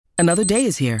Another day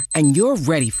is here, and you're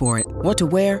ready for it. What to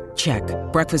wear? Check.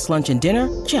 Breakfast, lunch, and dinner?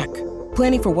 Check.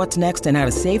 Planning for what's next and how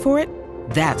to save for it?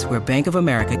 That's where Bank of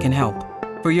America can help.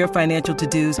 For your financial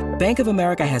to-dos, Bank of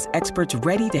America has experts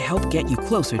ready to help get you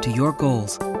closer to your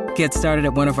goals. Get started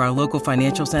at one of our local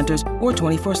financial centers or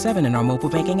 24/7 in our mobile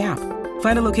banking app.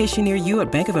 Find a location near you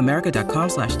at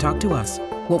bankofamerica.com/talktous.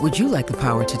 What would you like the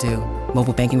power to do?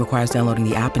 Mobile banking requires downloading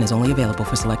the app and is only available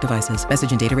for select devices.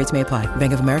 Message and data rates may apply.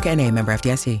 Bank of America N.A., member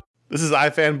FDIC. This is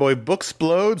iFanboy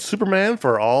Booksplode, Superman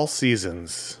for all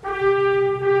seasons.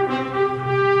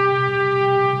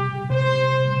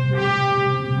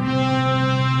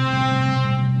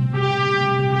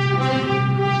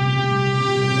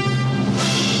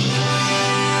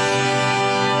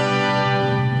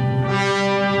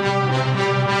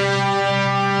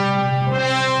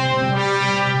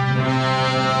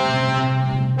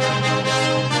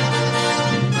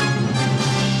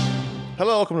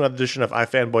 Hello, welcome to another edition of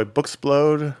iFanboy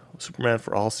Booksplode, Superman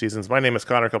for all seasons. My name is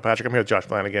Connor Kilpatrick. I'm here with Josh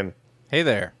Flanagan. Hey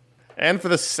there. And for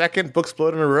the second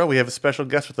Booksplode in a row, we have a special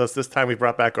guest with us. This time we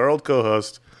brought back our old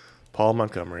co-host, Paul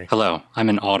Montgomery. Hello, I'm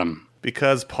in autumn.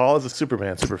 Because Paul is a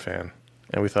Superman superfan,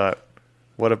 and we thought,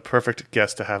 what a perfect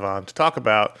guest to have on to talk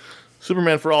about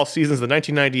Superman for all seasons, the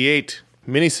 1998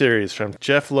 miniseries from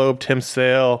Jeff Loeb, Tim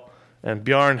Sale, and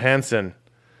Bjarne Hansen.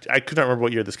 I could not remember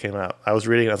what year this came out. I was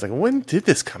reading it, I was like, when did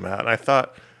this come out? And I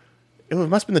thought, it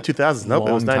must have been the 2000s. Nope,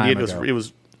 it was 98. It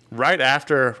was right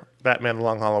after Batman The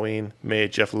Long Halloween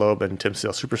made Jeff Loeb and Tim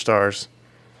Sale superstars.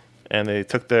 And they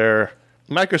took their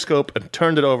microscope and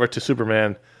turned it over to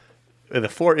Superman in a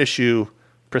 4-issue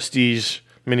prestige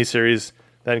miniseries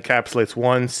that encapsulates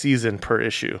one season per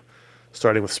issue,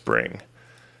 starting with spring.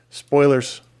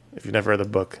 Spoilers, if you've never read the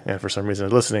book, and for some reason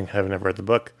listening, have never read the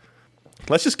book.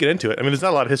 Let's just get into it. I mean, there's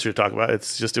not a lot of history to talk about. It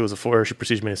was a 4-issue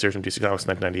prestige miniseries from DC Comics in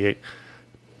 1998.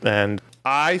 And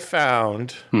I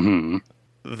found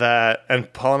that,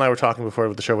 and Paul and I were talking before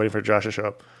with the show, waiting for Josh to show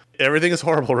up. Everything is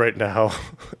horrible right now.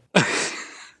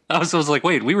 I was like,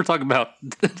 wait, we were talking about...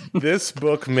 This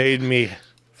book made me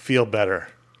feel better.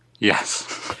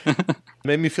 Yes.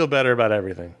 Made me feel better about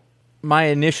everything. My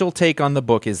initial take on the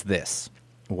book is this,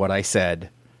 what I said.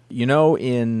 You know,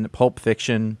 in Pulp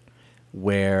Fiction,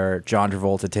 where John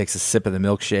Travolta takes a sip of the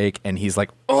milkshake and he's like,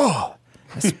 oh,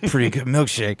 that's a pretty good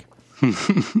milkshake.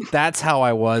 That's how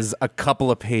I was a couple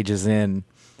of pages in.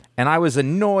 And I was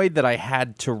annoyed that I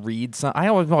had to read some.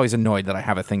 I'm always annoyed that I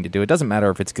have a thing to do. It doesn't matter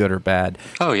if it's good or bad.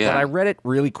 Oh, yeah. But I read it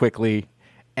really quickly,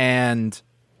 and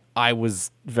I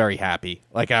was very happy.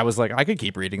 Like, I was like, I could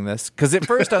keep reading this. Because at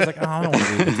first I was like, oh, I don't want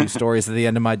to read the 2 stories at the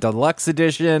end of my deluxe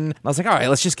edition. And I was like, all right,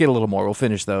 let's just get a little more. We'll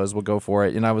finish those. We'll go for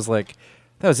it. And I was like,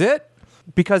 that was it?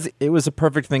 Because it was a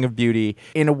perfect thing of beauty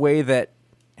in a way that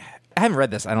I haven't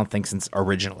read this, I don't think, since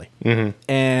originally. Mm-hmm.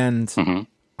 And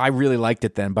I really liked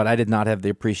it then, but I did not have the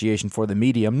appreciation for the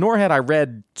medium, nor had I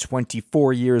read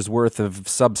 24 years worth of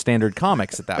substandard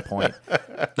comics at that point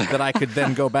that I could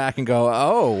then go back and go,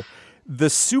 oh, the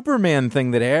Superman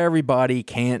thing that everybody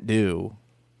can't do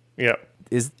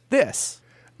is this.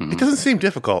 It doesn't seem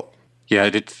difficult. Yeah,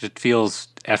 it feels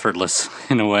effortless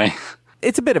in a way.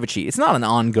 It's a bit of a cheat. It's not an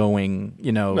ongoing,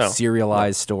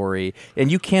 serialized story.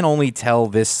 And you can only tell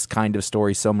this kind of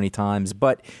story so many times,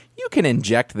 but you can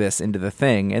inject this into the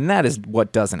thing, and that is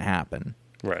what doesn't happen.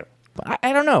 Right. But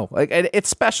I don't know. Like, it's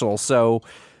special, so...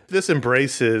 This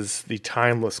embraces the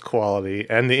timeless quality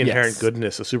and the inherent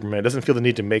goodness of Superman. It doesn't feel the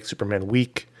need to make Superman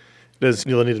weak. It doesn't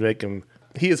feel the need to make him...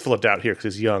 He is full of doubt here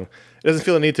because he's young. It doesn't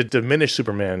feel the need to diminish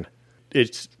Superman.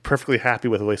 It's perfectly happy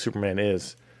with the way Superman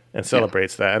is and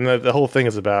celebrates that. And the whole thing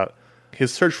is about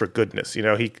his search for goodness. You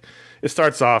know, it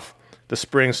starts off the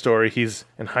spring story. He's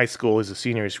in high school. He's a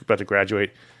senior. He's about to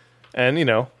graduate. And, he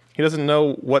doesn't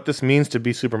know what this means to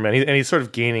be Superman. And he's sort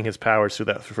of gaining his powers through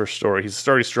that first story. He's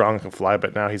already strong and can fly,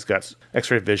 but now he's got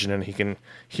X-ray vision and he can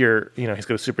hear, he's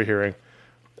got a super hearing.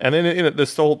 And then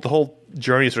the whole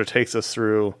journey sort of takes us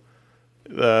through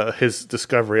his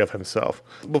discovery of himself.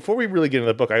 Before we really get into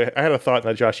the book, I had a thought,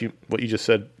 and Josh, what you just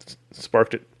said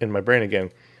sparked it in my brain again.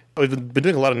 We've been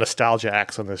doing a lot of nostalgia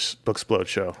acts on this Booksplode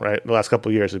show, right? The last couple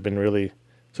of years have been really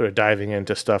sort of diving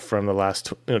into stuff from the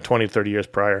last 20, 30 years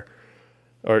prior,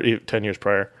 or 10 years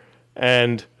prior.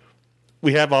 And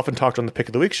we have often talked on the Pick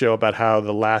of the Week show about how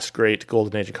the last great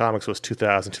golden age of comics was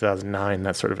 2000, 2009,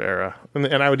 that sort of era.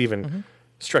 And I would even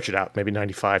stretch it out, maybe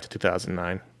 95 to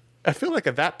 2009. I feel like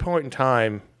at that point in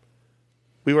time,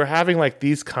 we were having like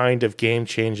these kind of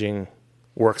game-changing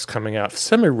works coming out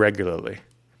semi-regularly.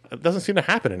 It doesn't seem to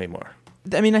happen anymore.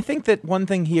 I mean, I think that one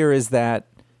thing here is that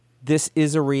this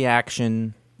is a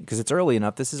reaction because it's early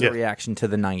enough. This is a reaction to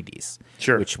the 90s,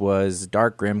 sure, which was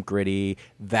dark, grim, gritty,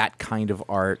 that kind of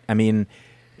art. I mean,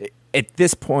 at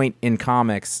this point in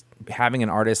comics, having an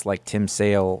artist like Tim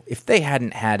Sale, if they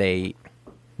hadn't had a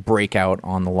breakout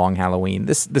on The Long Halloween,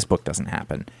 this book doesn't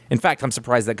happen. In fact, I'm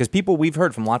surprised that, because we've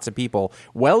heard from lots of people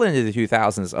well into the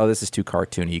 2000s, oh, this is too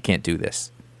cartoony, you can't do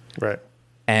this. Right.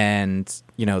 And,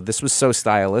 this was so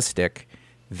stylistic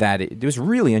that it was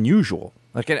really unusual.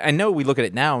 Like, I know we look at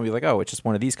it now and we're like, oh, it's just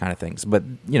one of these kind of things. But,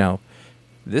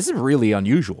 this is really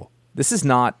unusual. This is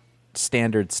not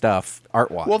standard stuff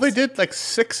art-wise. Well, they did like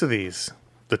 6 of these,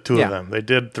 the two of them. They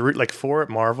did 4 at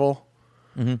Marvel.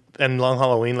 Mm-hmm. And Long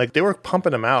Halloween, they were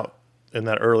pumping them out in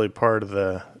that early part of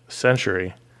the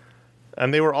century,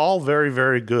 and they were all very,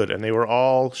 very good, and they were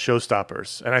all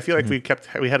showstoppers. And I feel like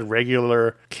we had a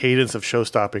regular cadence of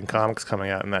show-stopping comics coming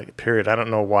out in that period. I don't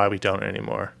know why we don't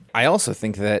anymore. I also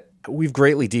think that we've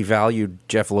greatly devalued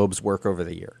Jeff Loeb's work over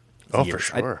the year. Oh, for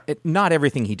sure. Not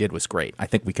everything he did was great. I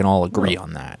think we can all agree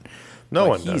on that. No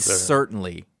one does. He's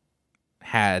certainly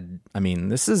had. I mean,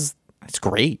 it's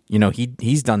great.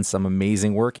 He's done some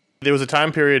amazing work. There was a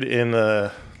time period in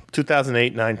the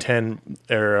 2008, 9, 10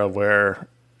 era where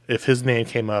if his name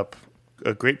came up,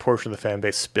 a great portion of the fan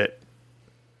base spit.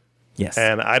 Yes.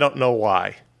 And I don't know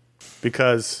why.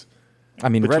 Because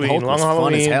Red Hulk was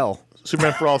fun as hell.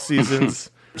 Superman for All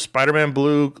Seasons, Spider-Man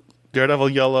Blue, Daredevil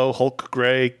Yellow, Hulk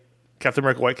Gray, Captain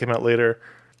America White came out later,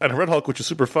 and Red Hulk, which is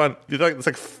super fun. It's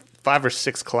like 5 or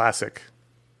 6 classic.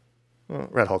 Well,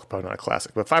 Red Hulk probably not a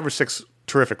classic, but 5 or 6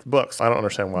 terrific books. I don't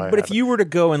understand why. But if you were to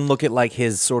go and look at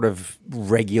his sort of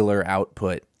regular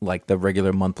output, like the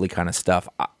regular monthly kind of stuff,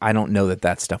 I don't know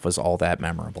that stuff was all that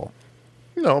memorable.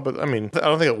 No, but I don't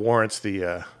think it warrants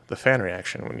the fan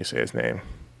reaction when you say his name.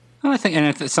 I think,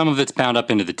 and some of it's bound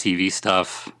up into the TV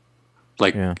stuff,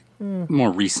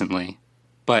 more recently.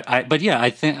 But I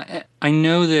think I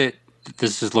know that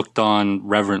this is looked on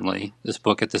reverently, this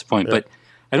book at this point, but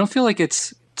I don't feel like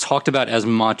it's talked about as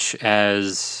much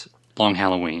as Long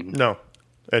Halloween. No,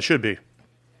 it should be.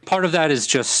 Part of that is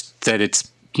just that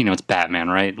it's Batman,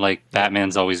 right? Like,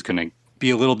 Batman's always going to be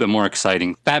a little bit more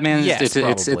exciting. Batman, it's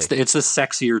a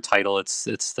sexier title.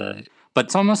 But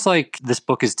it's almost like this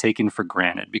book is taken for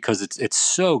granted because it's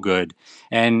so good.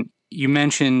 And you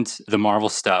mentioned the Marvel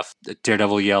stuff,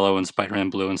 Daredevil Yellow and Spider-Man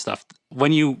Blue and stuff.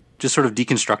 When you just sort of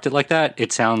deconstruct it like that,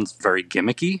 it sounds very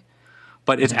gimmicky,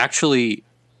 but it's actually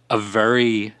a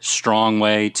very strong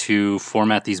way to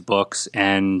format these books,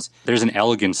 and there's an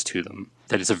elegance to them.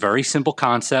 That it's a very simple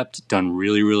concept done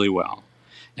really, really well.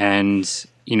 And,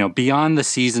 beyond the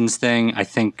seasons thing, I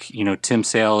think, Tim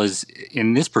Sale is,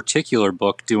 in this particular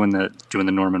book, doing the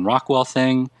Norman Rockwell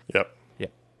thing. Yep.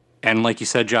 And like you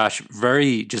said, Josh,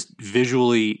 very just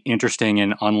visually interesting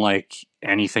and unlike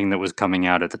anything that was coming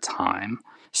out at the time.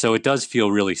 So it does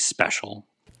feel really special.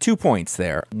 2 points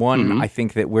there. One, I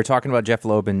think that we're talking about Jeff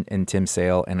Loeb and Tim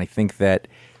Sale, and I think that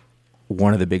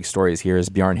one of the big stories here is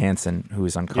Bjarne Hansen, who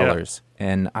is on colors. Yeah.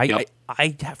 And I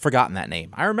have forgotten that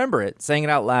name. I remember it, saying it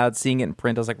out loud, seeing it in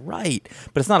print. I was like, right.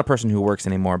 But it's not a person who works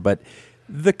anymore. But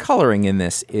the coloring in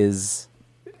this is...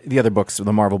 The other books,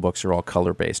 the Marvel books, are all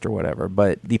color-based or whatever.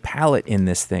 But the palette in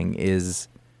this thing is,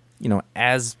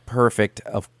 as perfect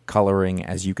of coloring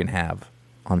as you can have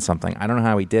on something. I don't know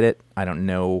how he did it. I don't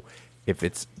know if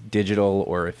it's digital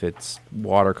or if it's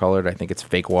watercolored. I think it's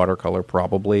fake watercolor,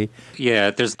 probably.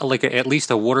 Yeah, there's at least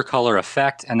a watercolor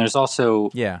effect, and there's also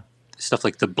stuff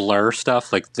like the blur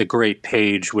stuff, like the great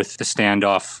page with the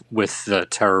standoff with the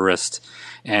terrorist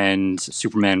and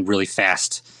Superman really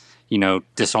fast,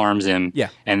 disarms him. Yeah.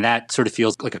 And that sort of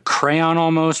feels like a crayon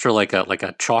almost, or like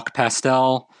a chalk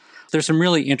pastel. There's some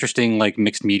really interesting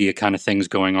mixed media kind of things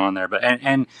going on there. But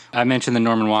and I mentioned the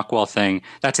Norman Rockwell thing.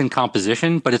 That's in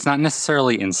composition, but it's not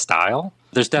necessarily in style.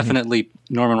 There's definitely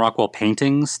Norman Rockwell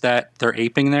paintings that they're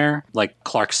aping there, like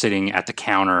Clark sitting at the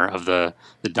counter of the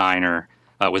diner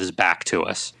with his back to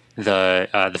us.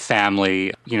 The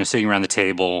family, sitting around the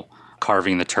table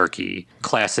carving the turkey.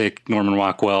 Classic Norman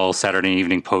Rockwell Saturday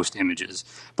Evening Post images.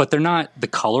 But they're not. The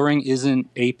coloring isn't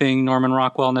aping Norman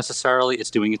Rockwell necessarily.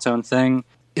 It's doing its own thing.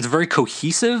 It's very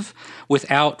cohesive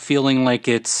without feeling like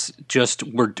it's just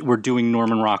we're doing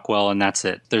Norman Rockwell and that's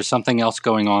it. There's something else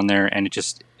going on there, and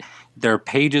there are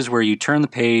pages where you turn the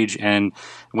page, and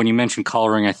when you mention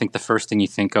coloring, I think the first thing you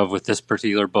think of with this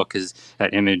particular book is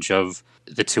that image of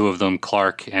the two of them,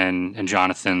 Clark and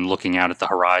Jonathan, looking out at the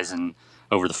horizon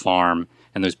over the farm,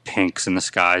 and those pinks in the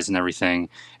skies and everything,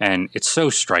 and it's so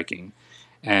striking.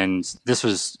 And this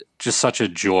was just such a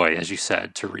joy, as you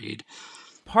said, to read.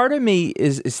 Part of me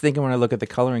is thinking when I look at the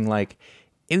coloring,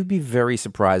 it would be very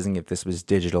surprising if this was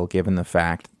digital, given the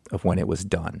fact of when it was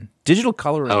done. Digital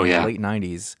coloring in the late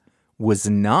 90s was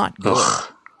not good.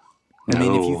 Ugh. I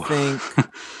mean, if you think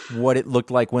what it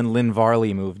looked like when Lynn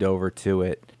Varley moved over to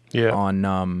it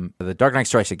on The Dark Knight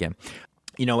Strikes Again,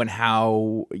 and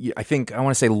how I want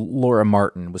to say Laura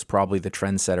Martin was probably the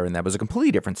trendsetter, and that was a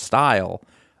completely different style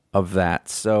of that.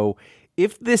 So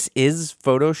if this is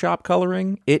Photoshop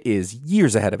coloring, it is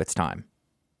years ahead of its time.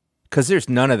 Because there's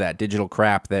none of that digital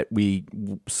crap that we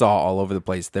saw all over the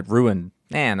place that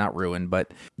not ruined,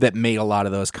 but that made a lot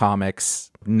of those comics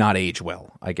not age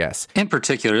well, I guess. In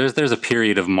particular, there's a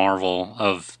period of Marvel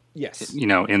of, in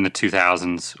the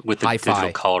 2000s with the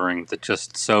digital coloring that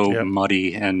just so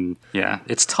muddy and,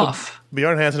 it's tough.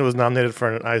 Bjorn Hansen was nominated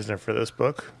for an Eisner for this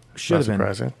book. Should have been.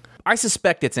 Surprising. I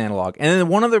suspect it's analog. And then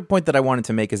one other point that I wanted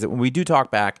to make is that when we do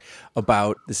talk back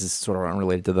about, this is sort of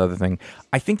unrelated to the other thing,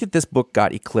 I think that this book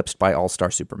got eclipsed by All-Star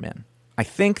Superman. I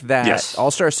think that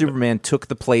All-Star Superman took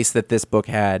the place that this book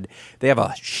had. They have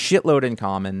a shitload in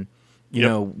common,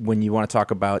 when you want to talk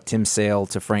about Tim Sale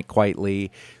to Frank Quitely.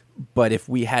 But if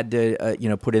we had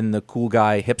to, put in the cool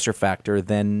guy hipster factor,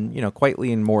 then,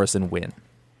 Quitely and Morrison win.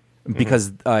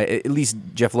 Because at least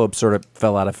Jeff Loeb sort of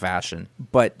fell out of fashion.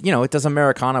 But, it does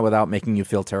Americana without making you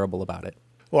feel terrible about it.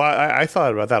 Well, I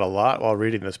thought about that a lot while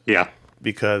reading this. Yeah.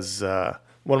 Because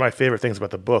one of my favorite things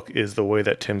about the book is the way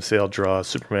that Tim Sale draws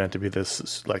Superman to be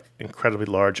this incredibly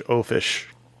large oafish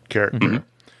character. Mm-hmm.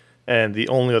 And the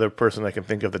only other person I can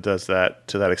think of that does that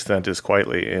to that extent is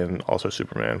Quitely in Also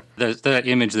Superman. There's that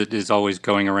image that is always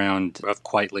going around of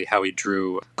Quitely, how he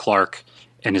drew Clark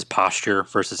and his posture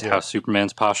versus how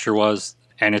Superman's posture was.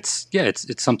 And it's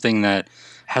something that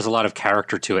has a lot of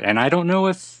character to it. And I don't know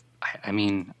if, I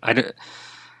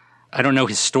don't know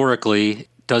historically,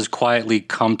 does Quitely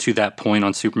come to that point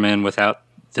on Superman without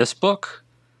this book?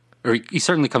 Or he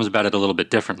certainly comes about it a little bit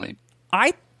differently.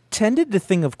 I tended to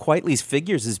think of Quitely's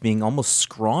figures as being almost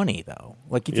scrawny, though.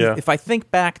 Like, if I think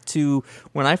back to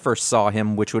when I first saw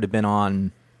him, which would have been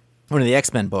on one of the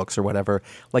X-Men books or whatever,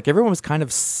 like everyone was kind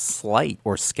of slight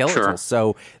or skeletal. Sure.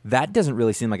 So that doesn't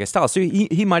really seem like a style. So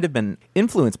he might have been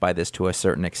influenced by this to a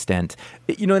certain extent.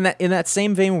 In that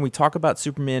same vein, when we talk about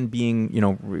Superman being,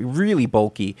 really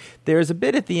bulky, there's a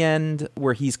bit at the end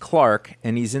where he's Clark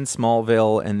and he's in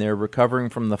Smallville and they're recovering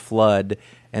from the flood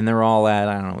and they're all at,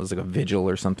 I don't know, it was like a vigil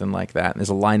or something like that. And there's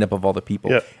a lineup of all the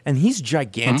people. Yep. And he's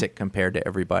gigantic compared to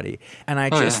everybody. And I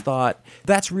just thought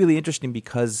that's really interesting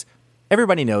because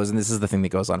everybody knows, and this is the thing that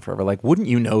goes on forever, like, wouldn't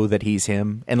you know that he's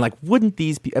him? And, like, wouldn't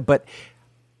these be... But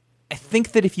I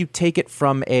think that if you take it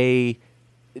from a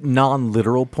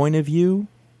non-literal point of view,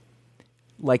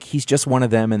 like, he's just one of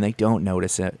them and they don't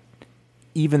notice it,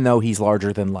 even though he's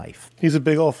larger than life. He's a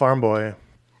big old farm boy.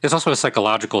 It's also a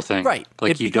psychological thing. Right.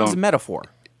 Like, it becomes a metaphor.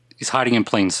 He's hiding in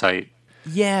plain sight.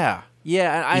 Yeah.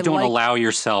 Yeah. You don't allow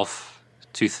yourself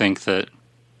to think that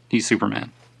he's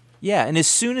Superman. Yeah, and as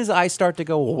soon as I start to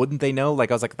go, well, wouldn't they know? Like,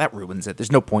 I was like, that ruins it.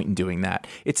 There's no point in doing that.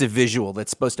 It's a visual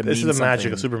that's supposed to mean something. This is the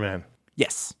magic of Superman.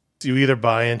 Yes. You either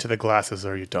buy into the glasses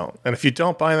or you don't. And if you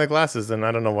don't buy into the glasses, then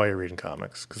I don't know why you're reading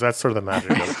comics, because that's sort of the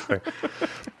magic of the thing.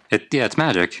 It's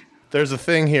magic. There's a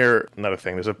thing here, not a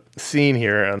thing, there's a scene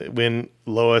here when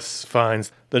Lois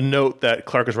finds the note that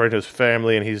Clark is writing to his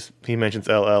family, and he mentions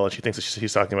LL, and she thinks that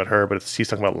he's talking about her, but he's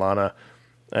talking about Lana.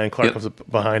 And Clark comes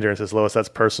up behind her and says, Lois, that's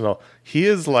personal. He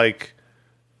is like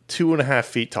 2.5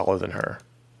 feet taller than her.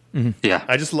 Mm-hmm. Yeah.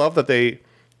 I just love that they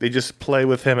just play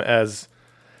with him as...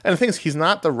 And the thing is, he's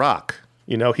not The Rock.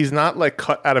 He's not like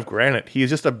cut out of granite. He's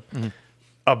just a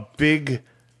big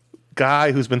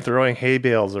guy who's been throwing hay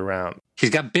bales around. He's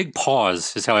got big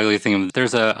paws, is how I really think of him.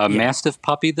 There's a Mastiff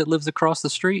puppy that lives across the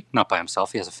street. Not by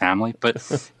himself. He has a family. But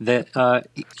that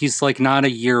he's like not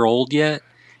a year old yet.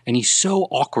 And he's so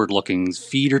awkward looking. His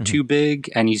feet are too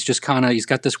big, and he's just he's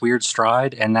got this weird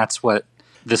stride, and that's what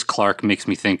this Clark makes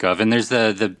me think of. And there's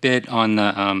the bit on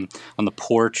the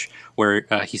porch where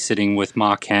he's sitting with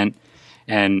Ma Kent,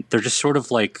 and they're just sort of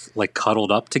like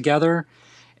cuddled up together.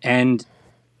 And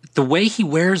the way he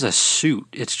wears a suit,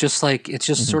 it's just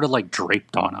sort of like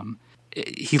draped on him.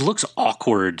 He looks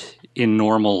awkward in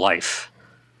normal life.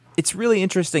 It's really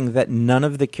interesting that none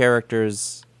of the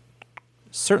characters,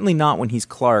 certainly not when he's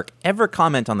Clark, ever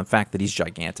comment on the fact that he's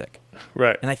gigantic.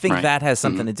 Right. And I think that has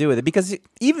something to do with it, because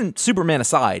even Superman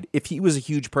aside, if he was a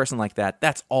huge person like that,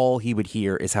 that's all he would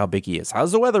hear is how big he is.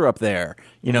 How's the weather up there?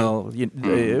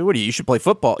 What do you should play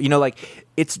football?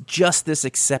 It's just this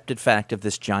accepted fact of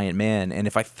this giant man. And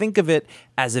if I think of it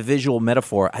as a visual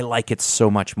metaphor, I like it so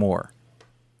much more.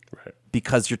 Right.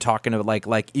 Because you're talking about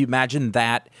like imagine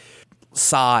that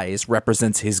size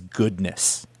represents his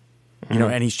goodness.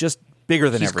 And he's just bigger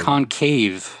than everyone. He's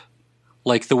concave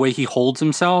Like the way he holds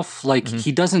himself, like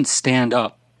he doesn't stand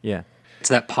up. Yeah. It's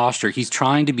that posture. He's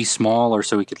trying to be smaller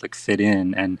so he could like fit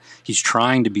in, and he's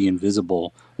trying to be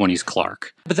invisible when he's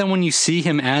Clark. But then when you see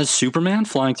him as Superman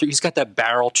flying through, he's got that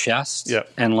barrel chest,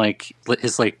 and like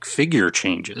his like figure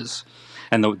changes,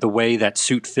 and the way that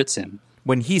suit fits him.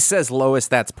 When he says, Lois,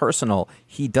 that's personal,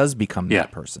 he does become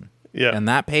that person. Yeah. And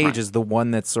that page is the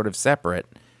one that's sort of separate,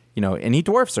 you know, and he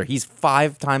dwarfs her. He's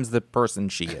 5 times the person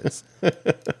she is.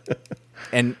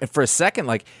 And for a second,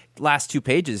 like, last 2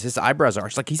 pages, his eyebrows are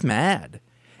arched, like he's mad.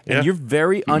 And you're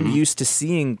very unused to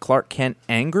seeing Clark Kent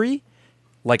angry,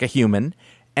 like a human.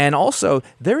 And also,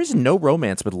 there is no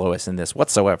romance with Lois in this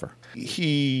whatsoever.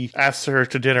 He asks her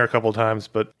to dinner a couple times,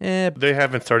 but they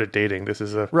haven't started dating. This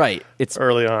is it's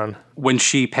early on. When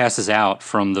she passes out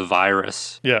from the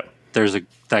virus, there's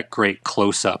that great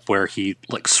close-up where he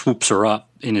like swoops her up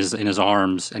in his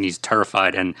arms, and he's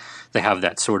terrified, and they have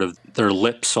that sort of their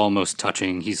lips almost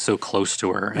touching. He's so close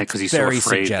to her because he's so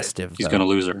afraid that he's going to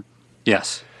lose her.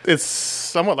 Yes. It's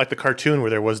somewhat like the cartoon where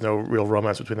there was no real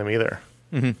romance between them either.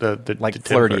 Like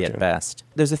flirty at best.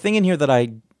 There's a thing in here that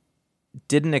I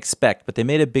didn't expect, but they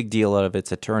made a big deal out of.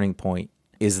 It's a turning point,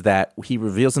 is that he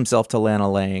reveals himself to Lana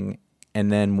Lang,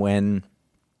 and then when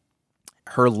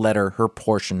her letter, her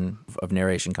portion of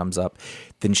narration comes up,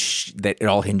 then that it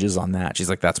all hinges on that. She's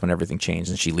like, that's when everything changed,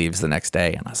 and she leaves the next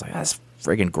day. And I was like, that's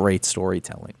friggin' great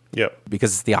storytelling. Yep.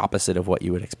 Because it's the opposite of what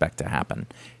you would expect to happen.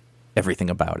 Everything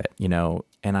about it, you know,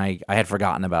 and I had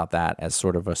forgotten about that as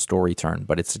sort of a story turn,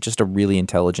 but it's just a really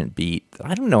intelligent beat.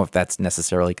 I don't know if that's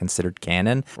necessarily considered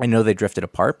canon. I know they drifted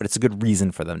apart, but it's a good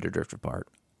reason for them to drift apart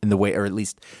in the way, or at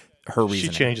least her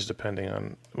reason. She changes depending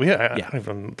on. I don't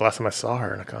even. The last time I saw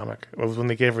her in a comic was when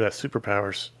they gave her that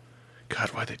superpowers. God,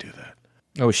 why'd they do that?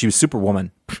 Oh, she was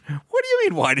Superwoman. What do you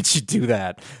mean? Why did she do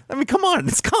that? I mean, come on,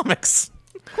 it's comics.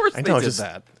 Of course, they did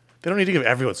that. They don't need to give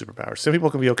everyone superpowers. Some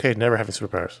people can be okay never having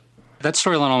superpowers. That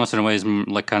storyline almost in a way is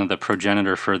like kind of the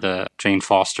progenitor for the Jane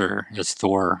Foster as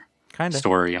Thor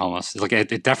story almost. Like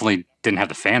it definitely didn't have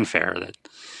the fanfare that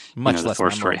much the Thor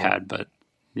story had, but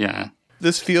yeah.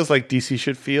 This feels like DC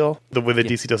should feel, the way that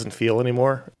DC doesn't feel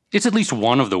anymore. It's at least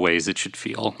one of the ways it should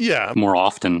feel more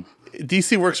often.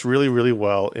 DC works really, really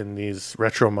well in these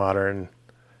retro-modern,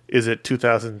 is it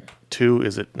 2002,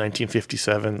 is it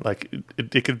 1957? Like,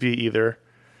 it could be either.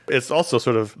 It's also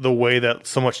sort of the way that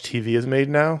so much TV is made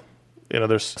now. You know,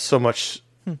 there's so much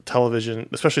television,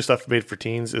 especially stuff made for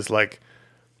teens, is like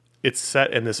it's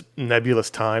set in this nebulous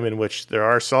time in which there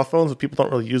are cell phones, but people don't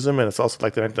really use them, and it's also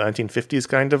like the 1950s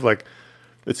kind of like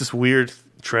it's this weird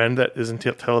trend that is in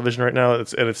television right now.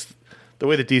 It's the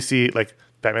way that DC, like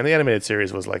Batman the Animated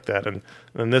Series, was like that, and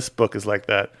this book is like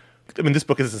that. I mean, this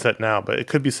book isn't set now, but it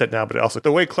could be set now. But also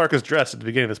the way Clark is dressed at the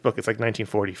beginning of this book, it's like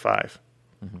 1945,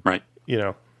 right? You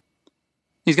know.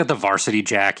 He's got the varsity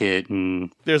jacket,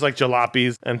 and there's like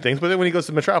jalopies and things. But then when he goes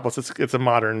to Metropolis, it's a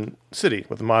modern city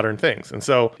with modern things. And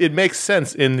so it makes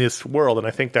sense in this world. And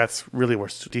I think that's really where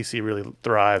DC really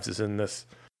thrives, is in this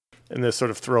sort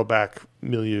of throwback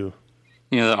milieu.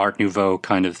 You know, the Art Nouveau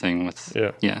kind of thing with,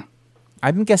 yeah.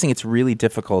 I'm guessing it's really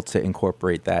difficult to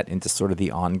incorporate that into sort of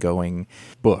the ongoing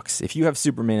books. If you have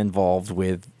Superman involved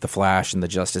with the Flash and the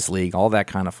Justice League, all that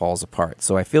kind of falls apart.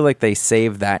 So I feel like they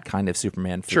save that kind of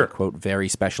Superman for a, quote, very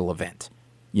special event.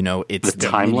 You know, it's the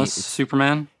timeless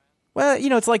Superman. Well, you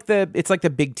know, it's like the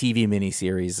big TV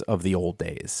miniseries of the old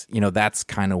days. You know, that's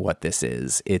kind of what this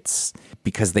is. It's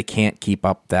because they can't keep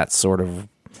up that sort of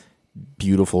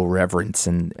beautiful reverence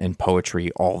and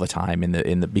poetry all the time in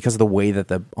the because of the way that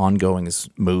the ongoings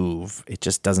move. It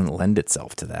just doesn't lend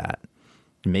itself to that.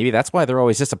 Maybe that's why they're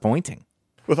always disappointing.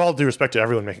 With all due respect to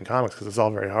everyone making comics, because it's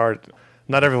all very hard.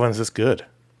 Not everyone's this good.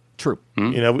 True.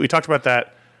 Mm-hmm. You know, we talked about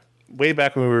that way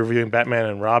back when we were reviewing Batman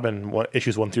and Robin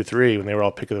issues 1 through 3 when they were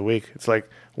all pick of the week. It's like,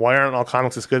 why aren't all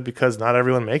comics this good? Because not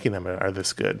everyone making them are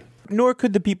this good. Nor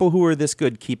could the people who are this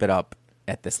good keep it up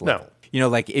at this level. No. You know,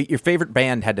 like your favorite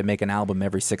band had to make an album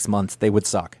every 6 months, they would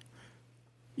suck.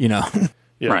 You know?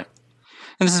 Yeah. Right.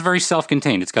 And this is very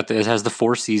self-contained. It has the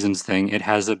 4 seasons thing. It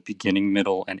has a beginning,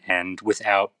 middle, and end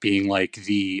without being like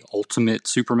the ultimate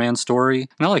Superman story.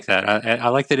 And I like that. I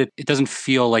like that it doesn't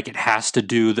feel like it has to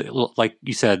do, like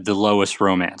you said, the Lois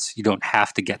romance. You don't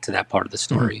have to get to that part of the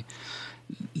story.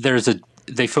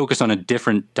 Mm-hmm. They focus on a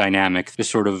different dynamic, this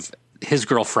sort of his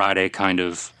girl Friday kind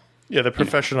of. Yeah, the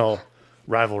professional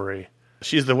rivalry.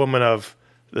 She's the woman of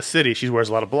the city. She wears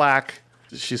a lot of black.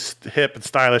 She's hip and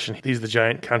stylish, and he's the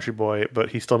giant country boy, but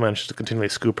he still manages to continually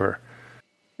scoop her.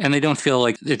 And they don't feel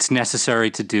like it's necessary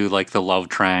to do like the love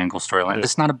triangle storyline. Yeah.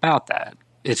 It's not about that.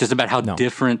 It's just about how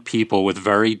different people with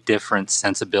very different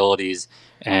sensibilities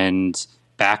and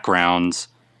backgrounds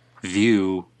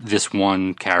view this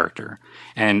one character.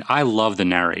 And I love the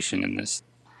narration in this.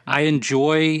 I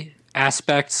enjoy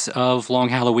aspects of Long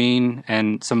Halloween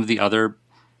and some of the other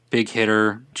big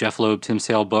hitter Jeff Loeb, Tim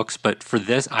Sale books, but for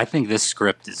this, I think this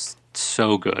script is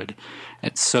so good.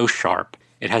 It's so sharp.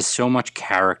 It has so much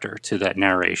character to that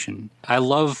narration. I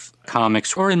love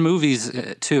comics, or in movies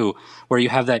too, where you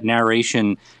have that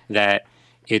narration that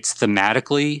it's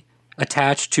thematically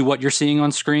attached to what you're seeing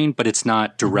on screen, but it's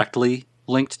not directly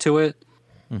linked to it.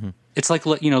 Mm-hmm. It's like,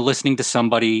 listening to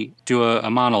somebody do a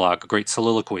monologue, a great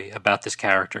soliloquy about this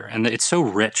character. And it's so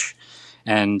rich.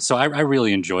 And so I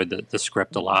really enjoyed the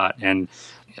script a lot. And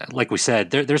like we said,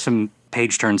 there's some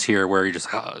page turns here where you're just,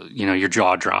 your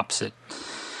jaw drops at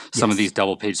some of these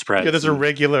double page spreads. Yeah, there's a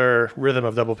regular rhythm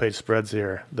of double page spreads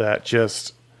here that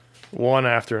just one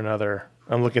after another.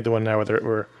 I'm looking at the one now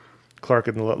where Clark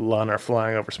and Lana are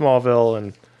flying over Smallville.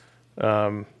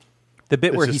 And the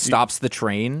bit where he stops the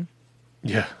train.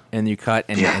 Yeah. And you cut,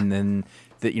 and then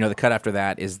the cut after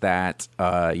that is that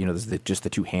there's just the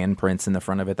two handprints in the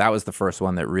front of it. That was the first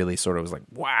one that really sort of was like,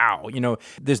 wow.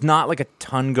 There's not like a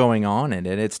ton going on in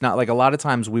it. It's not like a lot of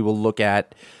times we will look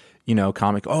at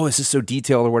comic, oh, this is so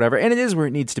detailed or whatever, and it is where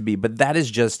it needs to be. But that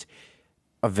is just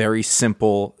a very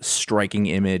simple, striking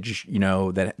image. That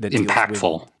impactful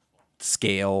deals with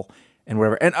scale and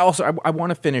whatever. And also, I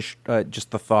want to finish just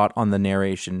the thought on the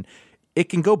narration. It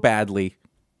can go badly,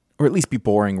 or at least be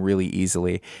boring really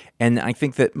easily. And I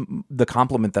think that the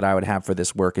compliment that I would have for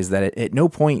this work is that at no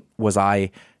point was I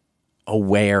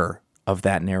aware of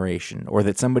that narration or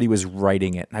that somebody was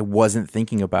writing it. And I wasn't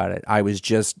thinking about it. I was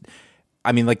just,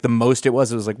 the most it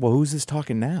was like, well, who's this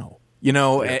talking now?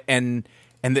 Yeah. And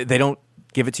they don't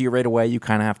give it to you right away. You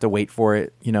kind of have to wait for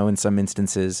it, in some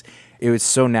instances. It was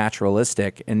so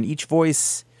naturalistic. And each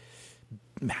voice,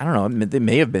 I don't know, they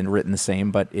may have been written the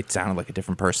same, but it sounded like a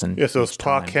different person. Yeah, so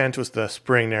Pa Kent was the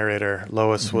spring narrator,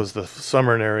 Lois was the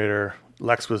summer narrator,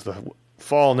 Lex was the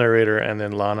fall narrator, and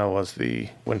then Lana was the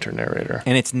winter narrator.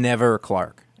 And it's never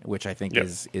Clark, which I think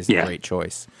is a great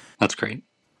choice. That's great.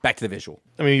 Back to the visual.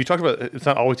 You talked about it's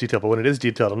not always detailed, but when it is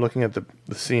detailed, I'm looking at the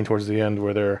scene towards the end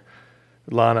where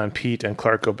Lana and Pete and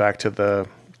Clark go back to the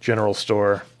general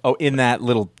store. Oh, in that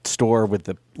little store with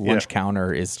the lunch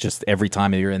counter is just, every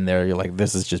time you're in there, you're like,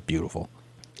 this is just beautiful.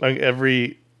 Like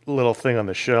every little thing on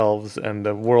the shelves, and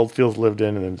the world feels lived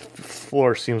in, and the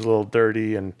floor seems a little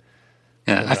dirty. And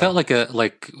I felt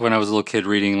like when I was a little kid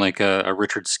reading like a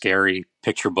Richard Scarry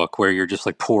picture book where you're just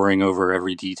like poring over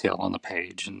every detail on the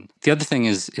page. And the other thing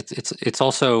is it's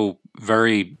also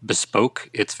very bespoke.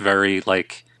 It's very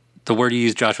like, the word you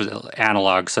used, Josh, was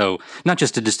analog. So not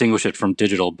just to distinguish it from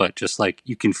digital, but just like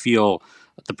you can feel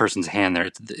the person's hand there.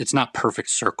 It's not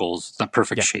perfect circles. It's not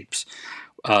perfect shapes.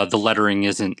 The lettering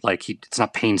isn't like it's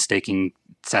not painstaking,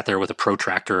 sat there with a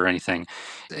protractor or anything.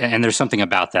 And there's something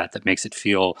about that makes it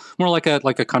feel more like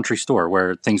a country store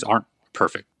where things aren't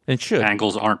perfect. It should.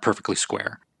 Angles aren't perfectly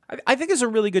square. I think there's a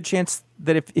really good chance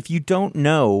that if you don't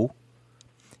know,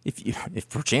 if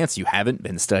perchance you haven't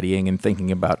been studying and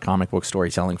thinking about comic book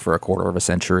storytelling for a quarter of a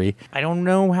century, I don't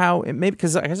know how it may,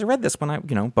 because I read this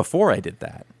when before I did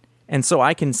that. And so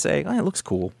I can say, oh, it looks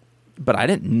cool, but I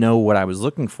didn't know what I was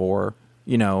looking for.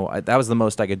 That was the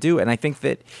most I could do. And I think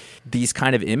that these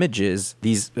kind of images,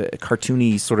 these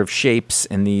cartoony sort of shapes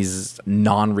and these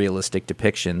non-realistic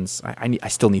depictions, I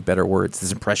still need better words,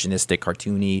 this impressionistic,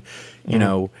 cartoony,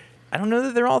 I don't know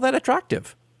that they're all that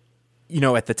attractive,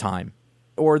 at the time.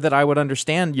 Or that I would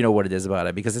understand, what it is about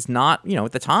it. Because it's not,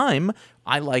 at the time,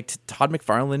 I liked Todd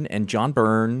McFarlane and John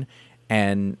Byrne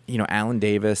and, Alan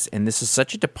Davis. And this is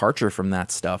such a departure from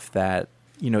that stuff that,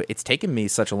 it's taken me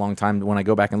such a long time. When I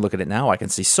go back and look at it now, I can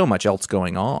see so much else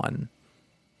going on,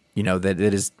 that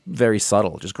it is very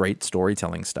subtle, just great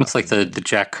storytelling stuff. It's like the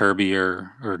Jack Kirby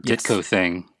or Ditko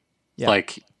thing. Yeah.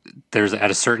 Like there's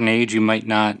at a certain age, you might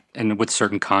not, and with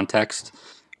certain context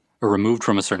or removed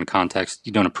from a certain context,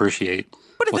 you don't appreciate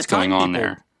what's going on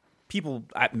there. People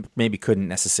maybe couldn't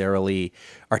necessarily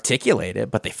articulate it,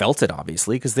 but they felt it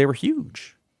obviously because they were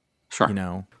huge. Sure.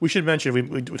 We should mention,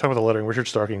 we talked about the lettering. Richard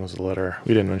Starking was the letterer.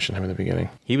 We didn't mention him in the beginning.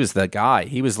 He was the guy.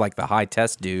 He was like the high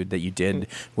test dude that you did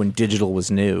when digital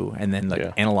was new. And then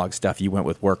analog stuff, you went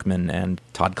with Workman and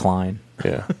Todd Klein.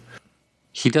 Yeah.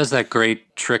 He does that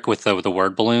great trick with the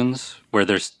word balloons where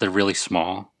they're really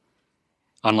small.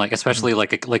 Unlike, especially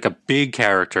like a big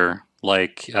character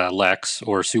like Lex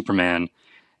or Superman,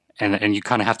 and you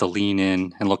kind of have to lean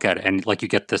in and look at it, and like you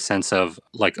get the sense of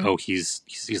like, oh, he's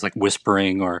like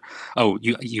whispering, or oh,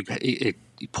 it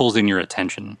pulls in your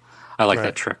attention. I like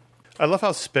that trick. I love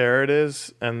how spare it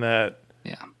is, and that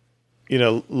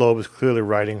Loeb is clearly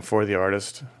writing for the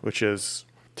artist, which is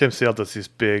Tim Sale does these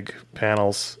big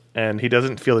panels, and he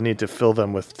doesn't feel the need to fill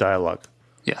them with dialogue.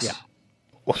 Yes. Yeah.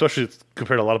 Well, especially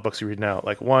compared to a lot of books you read now,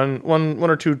 like one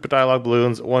or two dialogue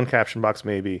balloons, one caption box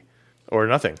maybe, or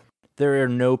nothing. There are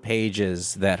no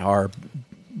pages that are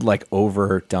like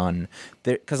overdone,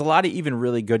 because a lot of even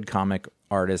really good comic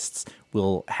artists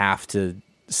will have to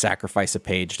sacrifice a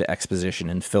page to exposition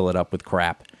and fill it up with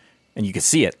crap, and you can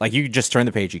see it. Like, you just turn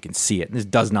the page, you can see it. This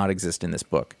does not exist in this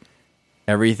book.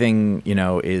 Everything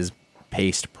is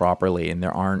paced properly, and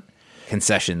there aren't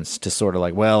concessions to sort of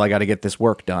like, well, I got to get this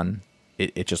work done.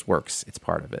 It just works. It's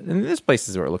part of it. And there's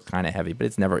places where it looks kind of heavy, but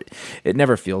it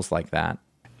never feels like that.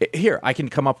 Here, I can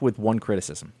come up with one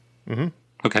criticism. Mm-hmm.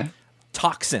 Okay.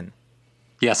 Toxin.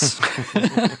 Yes.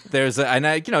 There's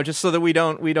just so that we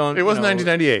don't. It was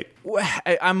 1998.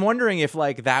 I'm wondering if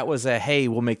like that was a, hey,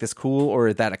 we'll make this cool, or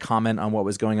is that a comment on what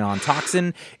was going on?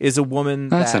 Toxin is a woman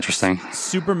that's that interesting.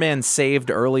 Superman saved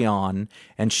early on,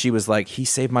 and she was like, he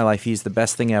saved my life. He's the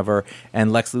best thing ever.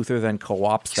 And Lex Luthor then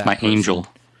co-opts that my person angel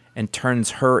and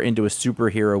turns her into a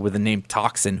superhero with the name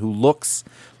Toxin, who looks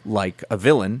like a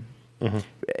villain. Mm-hmm.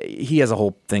 He has a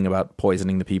whole thing about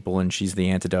poisoning the people, and she's the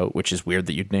antidote, which is weird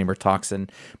that you'd name her Toxin.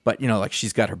 But, like,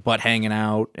 she's got her butt hanging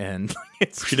out, and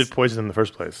she did poison in the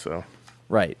first place, so.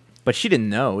 Right. But she didn't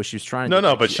know. She was trying to...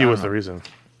 No, but she was the reason.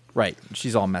 Right.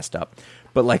 She's all messed up.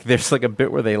 But, like, there's, like, a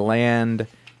bit where they land,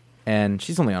 and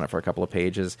she's only on it for a couple of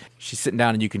pages. She's sitting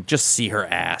down, and you can just see her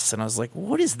ass. And I was like,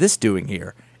 what is this doing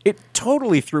here? It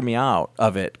totally threw me out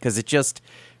of it, because it just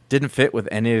didn't fit with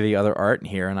any of the other art in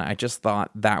here, and I just thought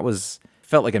that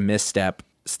felt like a misstep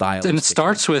style. And it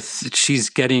starts with she's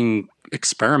getting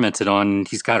experimented on.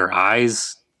 He's got her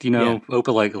eyes,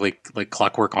 open like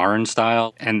Clockwork Orange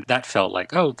style, and that felt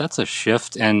like, oh, that's a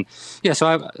shift. And yeah,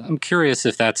 so I'm curious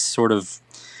if that's sort of,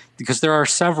 because there are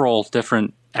several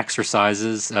different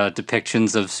exercises,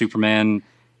 depictions of Superman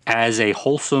as a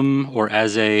wholesome or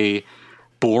as a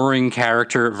boring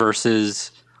character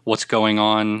versus what's going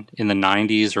on in the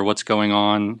 90s or what's going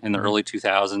on in the early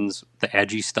 2000s, the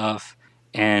edgy stuff.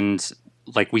 And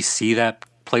like we see that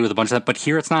play with a bunch of that, but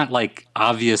here it's not like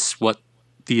obvious what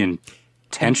the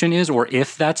intention is, or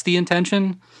if that's the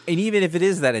intention. And even if it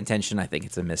is that intention, I think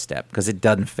it's a misstep because it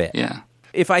doesn't fit. Yeah.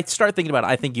 If I start thinking about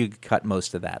it, I think you could cut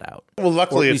most of that out. Well,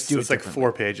 luckily it's like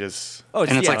 4 pages. Oh,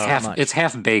 and it's like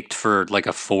half baked for like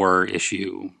a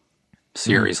 4-issue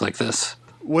series like this.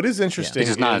 What is interesting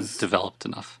is not developed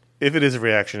enough. If it is a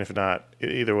reaction, if not,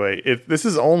 either way, this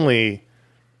is only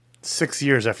 6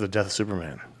 years after the death of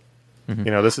Superman.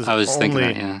 Mm-hmm. This is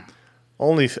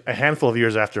only a handful of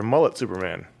years after Mullet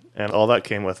Superman, and all that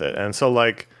came with it. And so,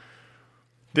 like,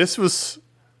 this was...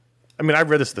 I mean, I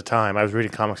read this at the time. I was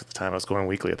reading comics at the time. I was going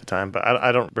weekly at the time, but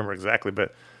I don't remember exactly.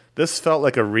 But this felt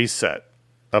like a reset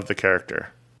of the character.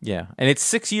 Yeah, and it's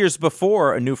 6 years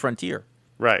before A New Frontier.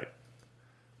 Right.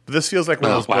 But this feels like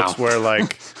one of those books where,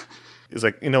 like... It's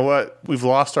like, you know what? We've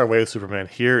lost our way with Superman.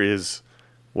 Here is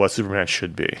what Superman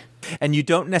should be. And you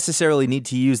don't necessarily need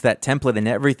to use that template in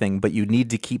everything, but you need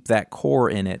to keep that core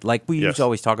in it. Like we used to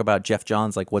always talk about Jeff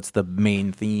Johns, like what's the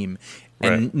main theme?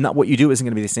 And not what you do isn't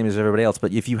going to be the same as everybody else.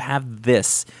 But if you have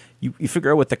this, you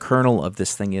figure out what the kernel of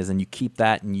this thing is, and you keep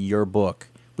that in your book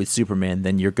with Superman,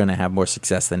 then you're going to have more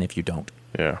success than if you don't.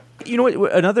 Yeah. You know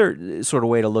what? Another sort of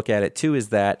way to look at it, too, is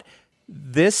that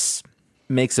this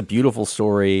makes a beautiful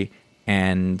story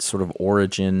and sort of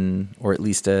origin, or at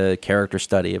least a character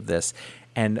study of this.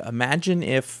 And imagine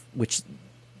if, which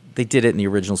they did it in the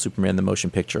original Superman the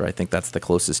motion picture, I think that's the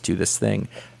closest to this thing.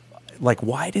 Like,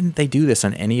 why didn't they do this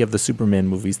on any of the Superman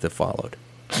movies that followed?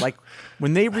 Like,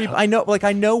 when they I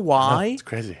know why. It's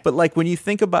crazy. But like when you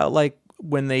think about like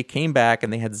when they came back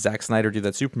and they had Zack Snyder do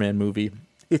that Superman movie,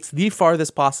 it's the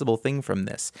farthest possible thing from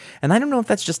this. And I don't know if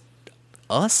that's just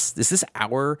us. Is this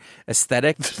our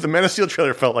aesthetic? The Man of Steel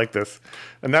trailer felt like this,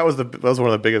 and that was one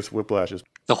of the biggest whiplashes.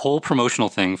 The whole promotional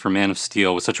thing for Man of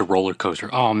Steel was such a roller coaster.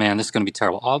 Oh man, this is going to be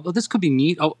terrible. Oh, but this could be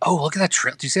neat. Oh, look at that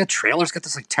trailer. Do you see that trailer? It's got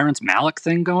this like Terrence Malick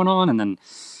thing going on, and then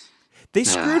they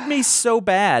screwed me so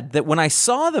bad that when I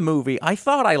saw the movie, I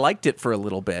thought I liked it for a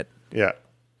little bit. Yeah.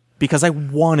 Because I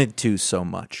wanted to so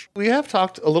much. We have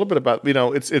talked a little bit about,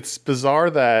 it's bizarre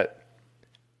that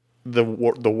the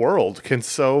world can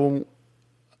so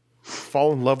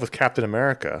fall in love with Captain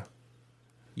America.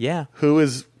 Yeah. Who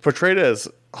is portrayed as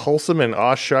wholesome and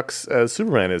aw shucks as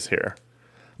Superman is here.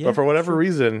 Yeah, but for whatever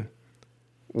reason,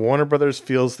 Warner Brothers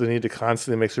feels the need to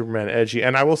constantly make Superman edgy.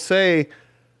 And I will say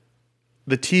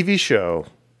the TV show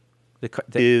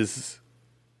is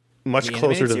much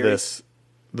closer to this.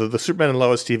 The Superman and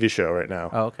Lois TV show right now.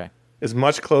 Oh, okay. is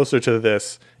much closer to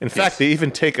this. In fact, they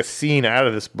even take a scene out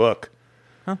of this book.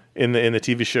 In the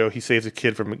TV show. He saves a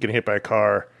kid from getting hit by a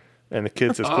car, and the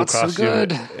kid says, "Cool costume," so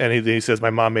good. and he says, "My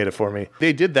mom made it for me."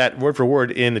 They did that word for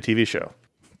word in the TV show.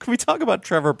 Can we talk about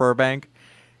Trevor Burbank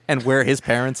and where his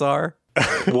parents are?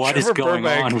 What is going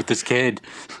Burbank on with this kid?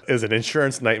 Is an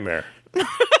insurance nightmare.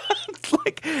 It's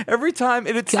like every time,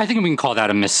 and it's I think we can call that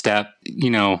a misstep,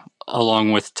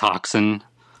 along with Toxin.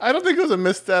 I don't think it was a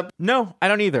misstep. no, I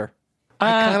don't either. I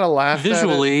kind of laughed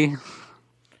Visually,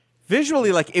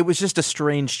 Visually, like, it was just a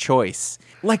strange choice.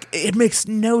 Like, it makes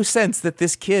no sense that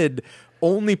this kid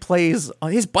only plays,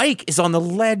 his bike is on the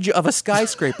ledge of a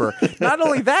skyscraper. Not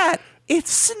only that,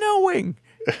 it's snowing.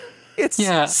 It's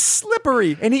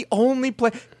slippery, and he only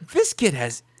this kid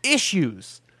has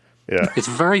issues. Yeah. it's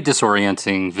very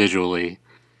disorienting visually.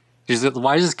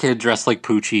 Why is this kid dressed like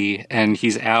Poochie, and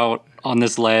he's out on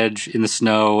this ledge in the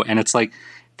snow, and it's like,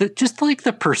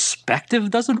 the perspective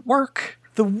doesn't work.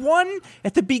 The one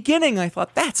at the beginning, I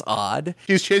thought, that's odd.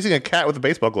 He was chasing a cat with a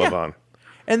baseball glove on.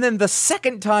 And then the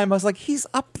second time, I was like, he's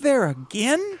up there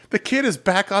again? The kid is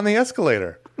back on the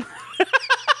escalator.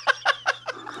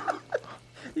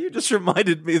 You just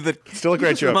reminded me that... Still a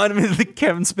great joke. Reminded me that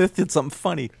Kevin Smith did something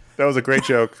funny. That was a great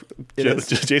joke. is.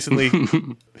 Jason Lee,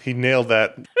 he nailed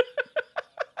that.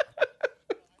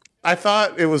 I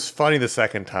thought it was funny the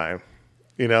second time.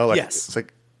 Yes. It's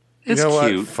like, It's you know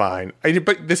cute. what? Fine.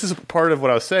 But this is part of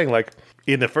what I was saying. Like,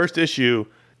 in the first issue,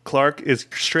 Clark is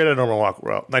straight out of Norman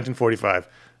Rockwell, 1945.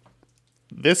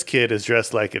 This kid is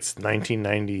dressed like it's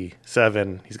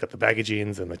 1997. He's got the baggy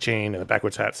jeans and the chain and the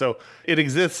backwards hat. So it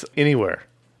exists anywhere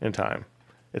in time.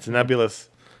 It's a nebulous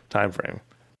time frame.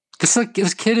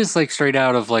 This kid is like straight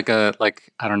out of like a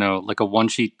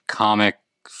one-sheet comic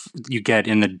you get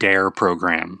in the DARE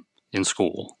program in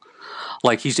school.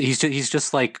 Like he's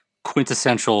just like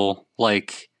quintessential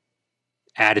like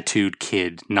attitude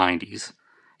kid 90s.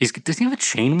 Does he have a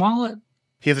chain wallet?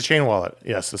 He has a chain wallet.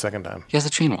 Yes, the second time. He has a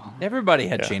chain wallet. Everybody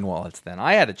had chain wallets then.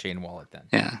 I had a chain wallet then.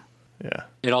 Yeah. Yeah.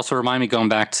 It also reminded me, going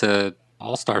back to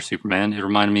All-Star Superman, it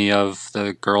reminded me of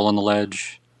the girl on the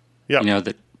ledge, Yeah.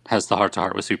 that has the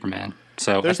heart-to-heart with Superman.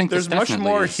 So I think there's much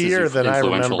more here than I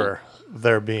remember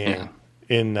there being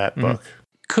in that book.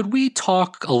 Could we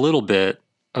talk a little bit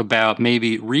about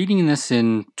maybe reading this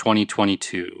in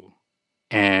 2022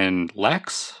 and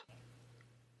Lex?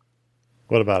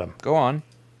 What about him? Go on.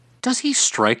 Does he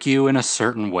strike you in a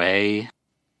certain way?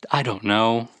 I don't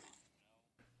know.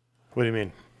 What do you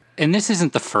mean? And this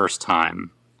isn't the first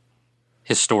time,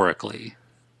 historically.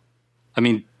 I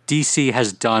mean, DC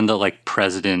has done the like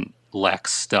President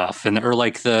Lex stuff, or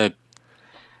like the.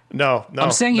 No.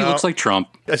 I'm saying he looks like Trump.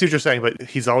 I see what you're saying, but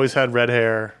he's always had red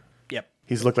hair. Yep.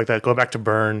 He's looked like that. Going back to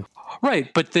Byrne.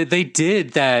 Right, but they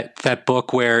did that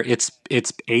book where it's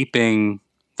aping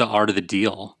the Art of the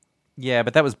Deal. Yeah,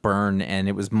 but that was Byrne, and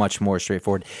it was much more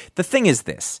straightforward. The thing is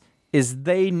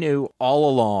they knew all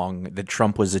along that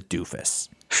Trump was a doofus.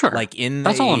 Sure. Like in the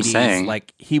That's 80s, all I'm saying.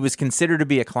 like he was considered to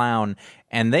be a clown,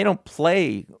 and they don't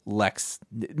play Lex.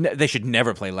 They should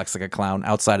never play Lex like a clown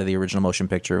outside of the original motion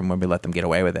picture and when we let them get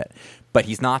away with it. But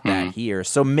he's not that here.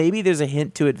 So maybe there's a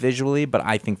hint to it visually, but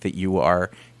I think that you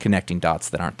are connecting dots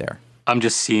that aren't there. I'm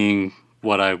just seeing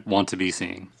what I want to be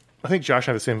seeing. I think Josh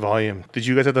had the same volume. Did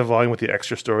you guys have the volume with the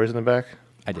extra stories in the back?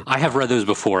 I did. I have read those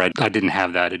before. I didn't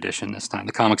have that edition this time.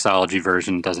 The Comixology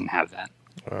version doesn't have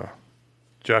that.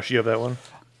 Josh, you have that one?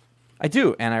 I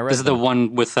do, and I read This is the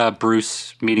one with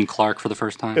Bruce meeting Clark for the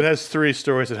first time. It has 3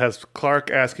 stories. It has Clark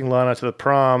asking Lana to the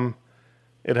prom.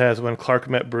 It has when Clark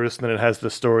met Bruce, and then it has the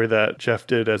story that Jeff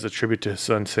did as a tribute to his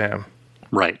son, Sam.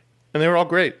 Right. And they were all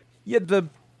great. Yeah, the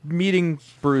meeting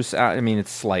Bruce. I mean,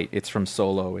 it's slight. It's from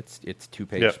Solo. It's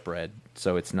 2-page spread,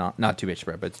 so it's not 2-page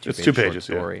spread, but it's 2 2 pages,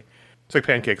 short story. It's like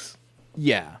pancakes.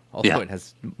 Yeah, although it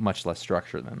has much less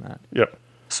structure than that. Yep.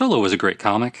 Solo was a great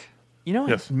comic. You know,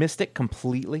 Yes. I missed it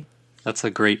completely. That's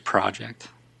a great project.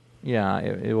 Yeah,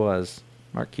 it was.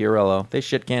 Mark Chiarello. They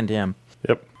shit-canned him.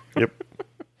 Yep.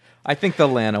 I think the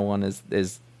Lana one is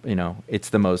it's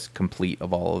the most complete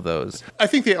of all of those. I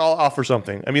think they all offer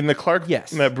something. I mean, the Clark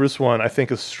met Bruce one, I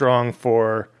think, is strong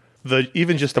for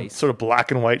even just the sort of black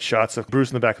and white shots of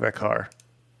Bruce in the back of that car.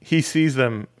 He sees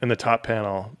them in the top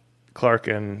panel, Clark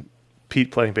and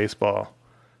Pete playing baseball,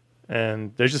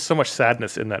 and there's just so much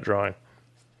sadness in that drawing.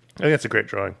 I think that's a great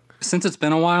drawing. Since it's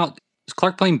been a while, is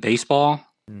Clark playing baseball?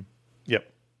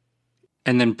 Yep.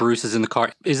 And then Bruce is in the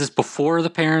car. Is this before the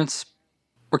parents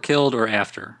were killed or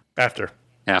after? After.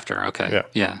 After, okay.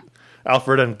 Yeah.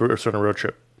 Alfred and Bruce are on a road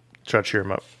trip. Try to cheer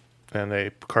him up. And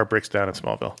the car breaks down in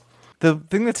Smallville. The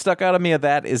thing that stuck out of me of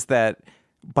that is that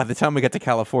by the time we got to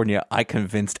California, I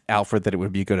convinced Alfred that it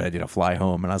would be a good idea to fly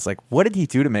home. And I was like, what did he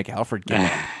do to make Alfred give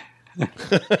up?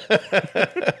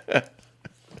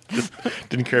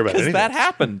 Didn't care about Because anything. that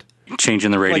happened.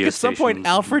 Changing the radio Like at some point,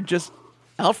 stations.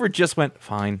 Alfred just went,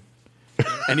 fine.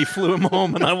 And he flew him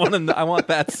home, and I want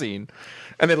that scene.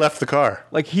 And they left the car.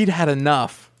 Like he'd had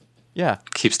enough. Yeah.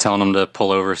 Keeps telling him to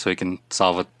pull over so he can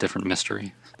solve a different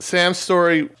mystery. Sam's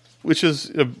story, which is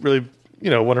a really,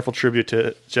 wonderful tribute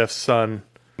to Jeff's son,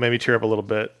 made me tear up a little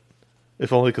bit.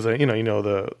 If only because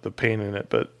the pain in it,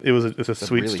 but it's a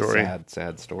sweet really story.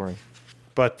 Sad story.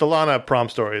 But the Lana prom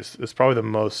story is probably the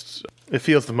most. It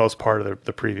feels the most part of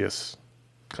the previous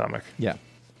comic. Yeah.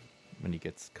 When he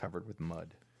gets covered with mud.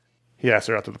 He asks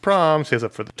her out to the prom, stays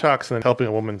up for the tux, and then helping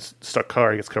a woman's stuck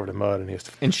car, he gets covered in mud, and he has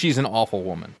to. And she's an awful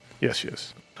woman. Yes, she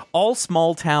is. All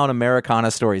small town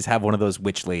Americana stories have one of those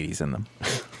witch ladies in them.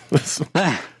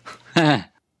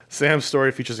 Sam's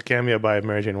story features a cameo by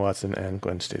Mary Jane Watson and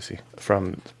Gwen Stacy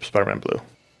from Spider-Man Blue.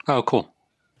 Oh, cool.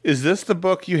 Is this the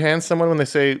book you hand someone when they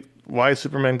say, "Why is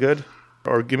Superman good?"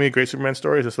 Or "Give me a great Superman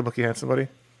story"? Is this the book you hand somebody?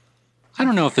 I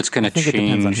don't know if it's going to think it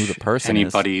depends on change who the person is.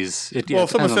 anybody's. It Well, if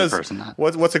someone depends says, on the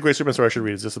person. what's a great Superman story I should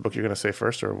read? Is this the book you're going to say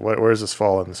first? Or where does this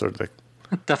fall in sort of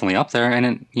Definitely up there.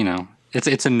 And,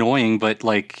 it's annoying, but,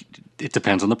 like, it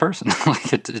depends on the person.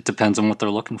 Like, it depends on what they're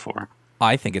looking for.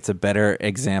 I think it's a better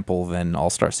example than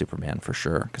All-Star Superman for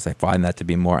sure, because I find that to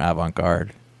be more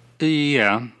avant-garde.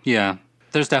 Yeah.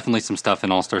 There's definitely some stuff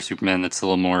in All-Star Superman that's a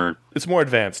little more... It's more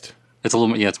advanced. It's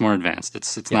more advanced.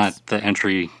 It's not the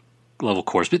entry-level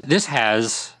course. But this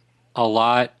has a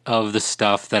lot of the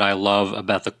stuff that I love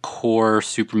about the core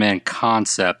Superman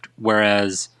concept,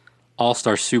 whereas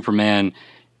All-Star Superman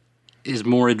is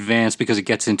more advanced because it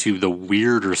gets into the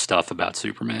weirder stuff about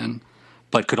Superman,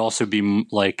 but could also be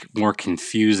like more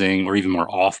confusing or even more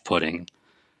off-putting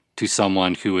to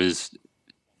someone who is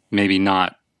maybe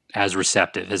not as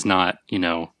receptive, has not,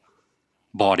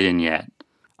 bought in yet.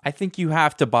 I think you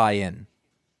have to buy in.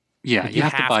 Yeah, you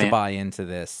have to buy into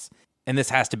this. And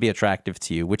this has to be attractive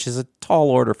to you, which is a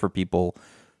tall order for people,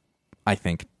 I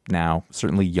think, now,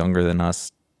 certainly younger than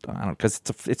us. I don't know, because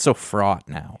it's so fraught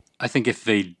now. I think if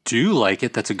they do like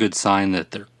it, that's a good sign that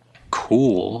they're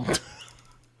cool.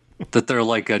 That they're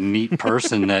like a neat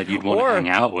person that you'd want to hang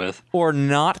out with. Or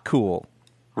not cool.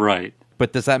 Right.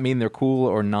 But does that mean they're cool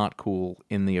or not cool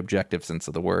in the objective sense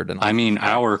of the word? And I mean,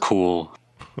 our cool.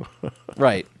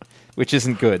 Right. Which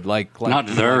isn't good. Like not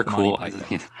their like cool.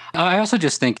 I also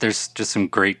just think there's just some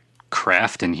great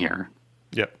craft in here.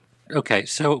 Yep. Okay,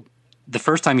 so the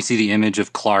first time you see the image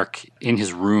of Clark in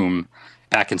his room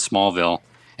back in Smallville,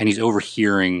 and he's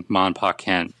overhearing Ma and Pa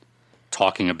Kent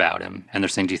talking about him, and they're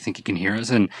saying, "Do you think he can hear us?"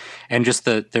 And just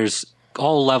there's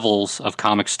all levels of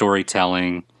comic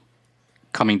storytelling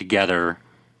coming together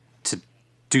to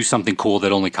do something cool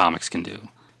that only comics can do.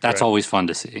 That's always fun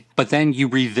to see. But then you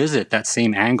revisit that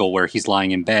same angle where he's lying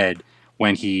in bed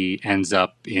when he ends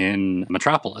up in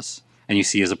Metropolis, and you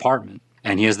see his apartment,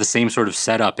 and he has the same sort of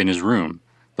setup in his room,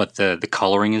 but the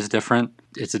coloring is different.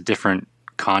 It's a different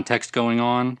context going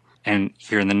on. And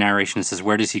here in the narration, it says,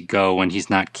 where does he go when he's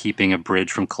not keeping a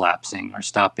bridge from collapsing or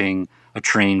stopping a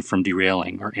train from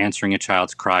derailing or answering a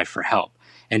child's cry for help?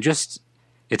 And just,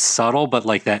 it's subtle, but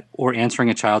like that, or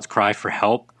answering a child's cry for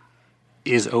help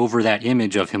is over that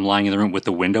image of him lying in the room with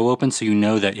the window open. So you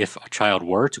know that if a child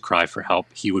were to cry for help,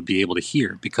 he would be able to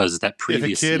hear because that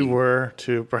previous If a kid were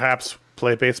to perhaps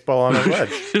play baseball on a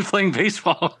ledge. playing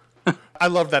baseball. I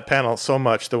love that panel so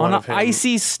much. The one on of an him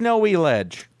icy, snowy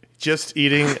ledge. just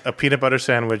eating a peanut butter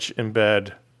sandwich in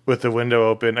bed with the window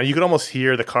open, and you could almost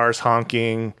hear the cars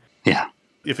honking. Yeah.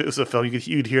 If it was a film,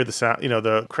 you'd hear the sound,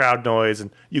 the crowd noise,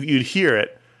 and you'd hear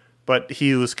it. But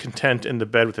he was content in the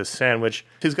bed with his sandwich.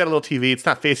 He's got a little TV. It's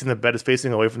not facing the bed; it's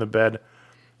facing away from the bed.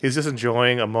 He's just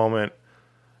enjoying a moment.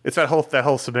 It's that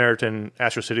whole Samaritan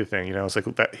Astro City thing. It's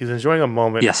like that, he's enjoying a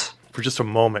moment. Yes. For just a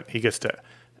moment, he gets to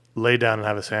lay down and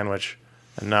have a sandwich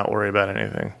and not worry about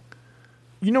anything.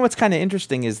 You know what's kind of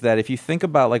interesting is that if you think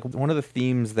about like one of the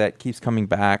themes that keeps coming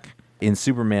back in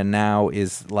Superman now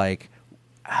is like,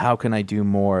 how can I do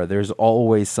more? There's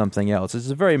always something else. It's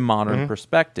a very modern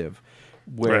perspective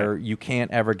where you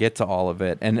can't ever get to all of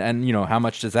it. And how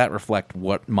much does that reflect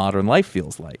what modern life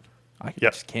feels like? I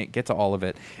just can't get to all of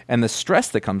it. And the stress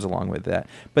that comes along with that.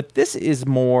 But this is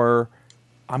more,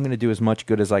 I'm going to do as much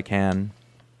good as I can.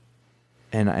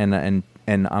 And I'm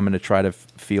going to try to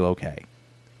feel okay.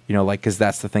 Because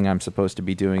that's the thing I'm supposed to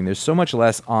be doing. There's so much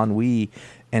less ennui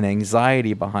and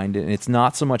anxiety behind it. And it's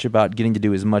not so much about getting to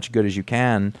do as much good as you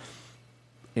can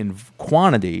in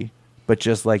quantity, but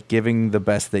just like giving the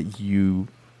best the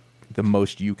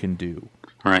most you can do.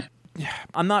 Right.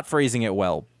 I'm not phrasing it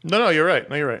well. No, you're right.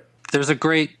 No, you're right. There's a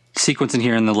great sequence in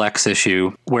here in the Lex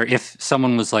issue where if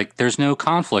someone was like, there's no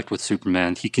conflict with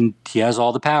Superman, he has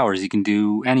all the powers, he can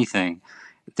do anything.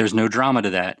 There's no drama to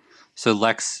that. So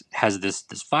Lex has this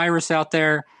virus out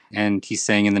there, and he's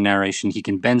saying in the narration he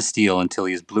can bend steel until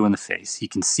he is blue in the face. He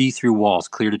can see through walls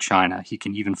clear to China. He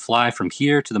can even fly from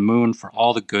here to the moon for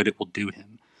all the good it will do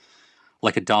him.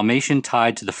 Like a Dalmatian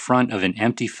tied to the front of an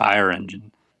empty fire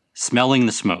engine, smelling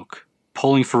the smoke,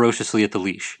 pulling ferociously at the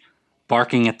leash,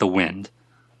 barking at the wind.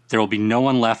 There will be no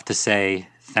one left to say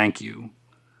thank you.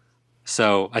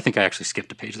 So I think I actually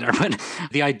skipped a page there, but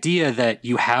the idea that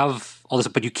you have all this,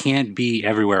 but you can't be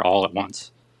everywhere all at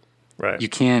once. Right. You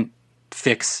can't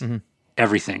fix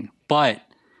everything, but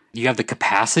you have the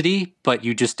capacity, but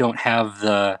you just don't have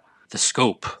the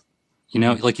scope. You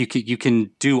know, like you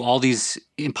can do all these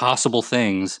impossible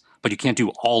things, but you can't do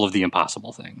all of the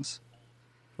impossible things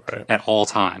at all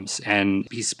times. And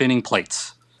he's spinning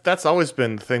plates. That's always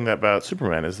been the thing about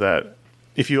Superman is that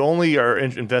if you only are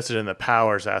invested in the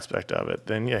powers aspect of it,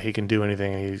 then yeah, he can do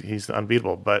anything. He's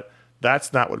unbeatable. But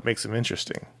that's not what makes him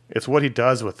interesting. It's what he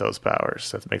does with those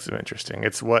powers that makes him interesting.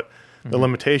 It's what the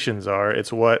limitations are.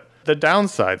 It's what the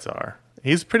downsides are.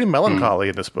 He's pretty melancholy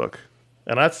in this book.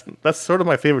 And that's sort of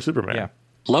my favorite Superman. Yeah.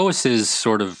 Lois's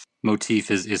sort of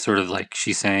motif is sort of like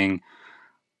she's saying,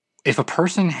 if a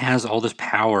person has all this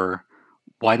power,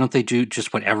 why don't they do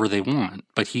just whatever they want?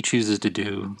 But he chooses to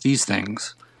do these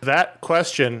things. That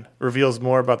question reveals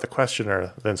more about the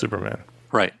questioner than Superman.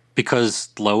 Right. Because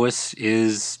Lois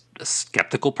is a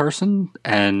skeptical person,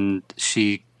 and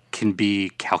she can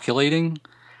be calculating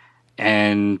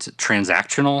and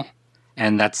transactional,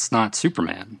 and that's not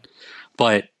Superman.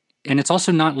 And it's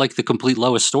also not like the complete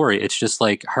Lois story. It's just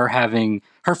like her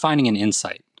finding an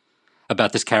insight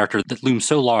about this character that looms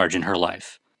so large in her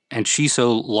life, and she's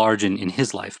so large in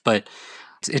his life. But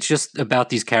it's just about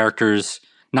these characters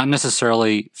not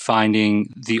necessarily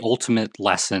finding the ultimate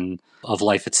lesson of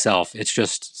life itself. It's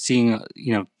just seeing,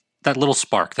 that little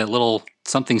spark, that little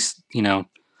something,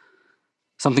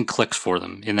 something clicks for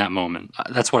them in that moment.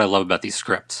 That's what I love about these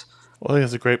scripts. Well, I think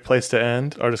it's a great place to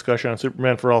end our discussion on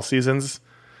Superman for all seasons.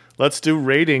 Let's do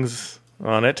ratings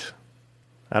on it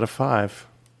out of 5.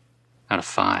 Out of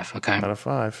 5, okay. Out of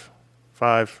 5.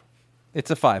 5.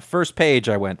 It's a 5. First page,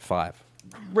 I went 5.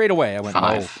 Right away, I went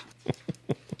 5.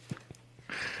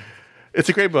 It's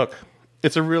a great book.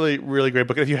 It's a really, really great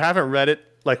book. If you haven't read it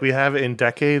like we have in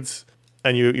decades,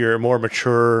 and you're a more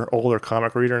mature, older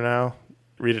comic reader now,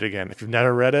 read it again. If you've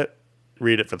never read it,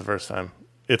 read it for the first time.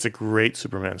 It's a great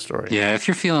Superman story. Yeah, if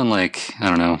you're feeling like, I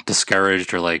don't know,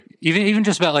 discouraged or like, even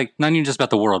just about like, not even just about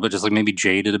the world, but just like maybe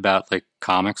jaded about like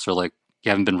comics or like you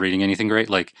haven't been reading anything great,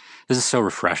 like this is so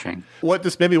refreshing. What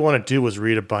this made me want to do was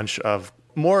read a bunch of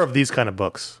more of these kind of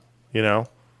books,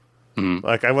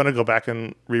 Like I want to go back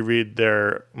and reread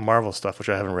their Marvel stuff, which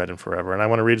I haven't read in forever. And I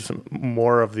want to read some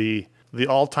more of the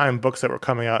all-time books that were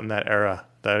coming out in that era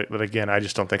that again, I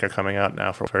just don't think are coming out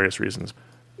now for various reasons.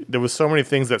 There was so many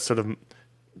things that sort of, I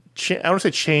don't want to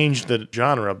say changed the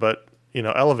genre, but,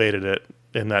 elevated it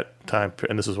in that time.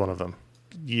 And this is one of them.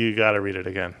 You got to read it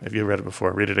again. If you read it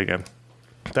before, read it again.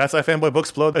 That's iFanboy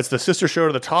Booksplode. It's the sister show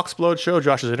to the Talksplode show,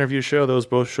 Josh's interview show. Those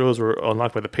both shows were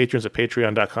unlocked by the patrons at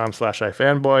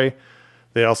patreon.com/iFanboy.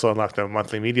 They also unlocked the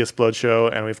monthly Media Splode show.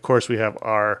 And of course, we have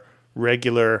our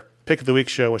regular Pick of the Week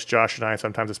show, which Josh and I,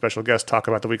 sometimes a special guest, talk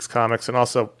about the week's comics. And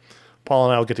also, Paul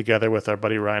and I will get together with our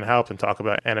buddy Ryan Haupt and talk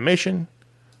about animation,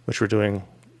 which we're doing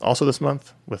also this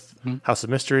month with House of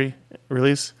Mystery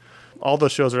release. All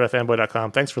those shows are at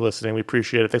fanboy.com. Thanks for listening. We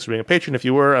appreciate it. Thanks for being a patron. If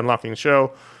you were unlocking the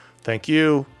show, thank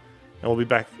you. And we'll be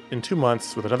back in 2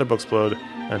 months with another Booksplode.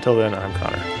 And until then, I'm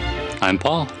Connor. I'm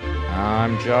Paul.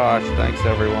 I'm Josh. Thanks,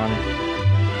 everyone.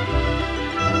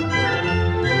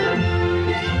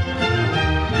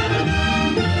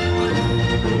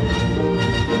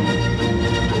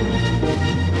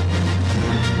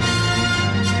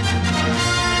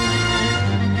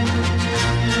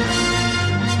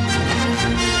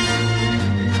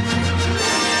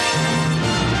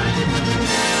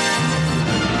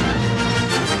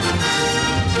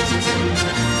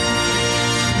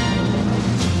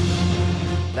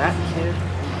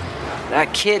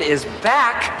 That kid is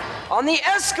back on the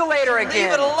escalator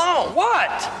again. Leave it alone.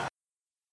 What?